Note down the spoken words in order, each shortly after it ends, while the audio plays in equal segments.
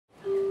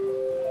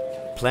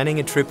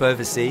Planning a trip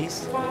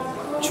overseas?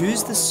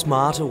 Choose the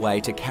smarter way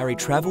to carry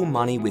travel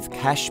money with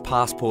Cash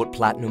Passport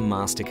Platinum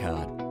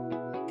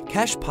Mastercard.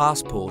 Cash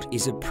Passport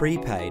is a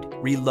prepaid,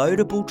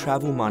 reloadable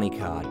travel money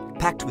card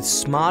packed with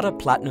smarter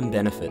platinum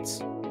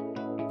benefits.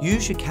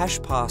 Use your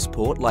Cash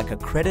Passport like a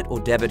credit or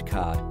debit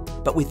card,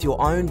 but with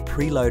your own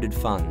preloaded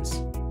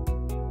funds.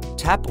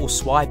 Tap or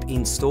swipe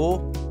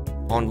in-store,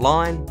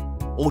 online,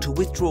 or to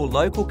withdraw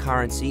local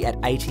currency at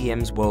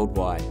ATMs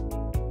worldwide.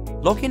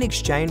 Lock in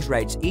exchange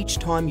rates each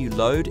time you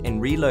load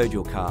and reload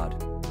your card.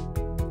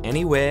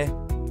 Anywhere,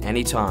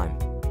 anytime.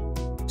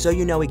 So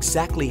you know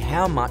exactly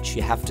how much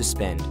you have to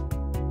spend.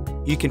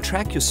 You can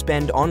track your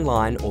spend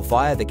online or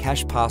via the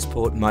Cash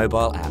Passport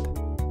mobile app.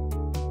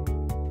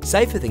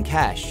 Safer than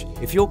cash,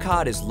 if your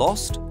card is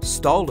lost,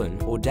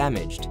 stolen or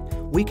damaged,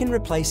 we can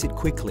replace it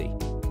quickly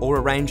or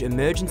arrange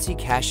emergency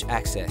cash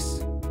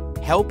access.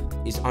 Help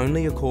is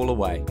only a call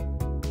away.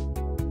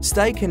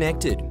 Stay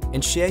connected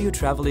and share your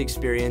travel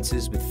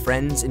experiences with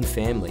friends and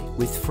family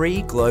with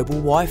free global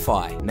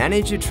Wi-Fi.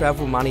 Manage your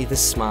travel money the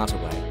smarter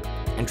way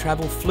and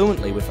travel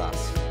fluently with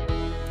us.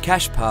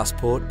 Cash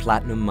Passport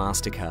Platinum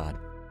Mastercard.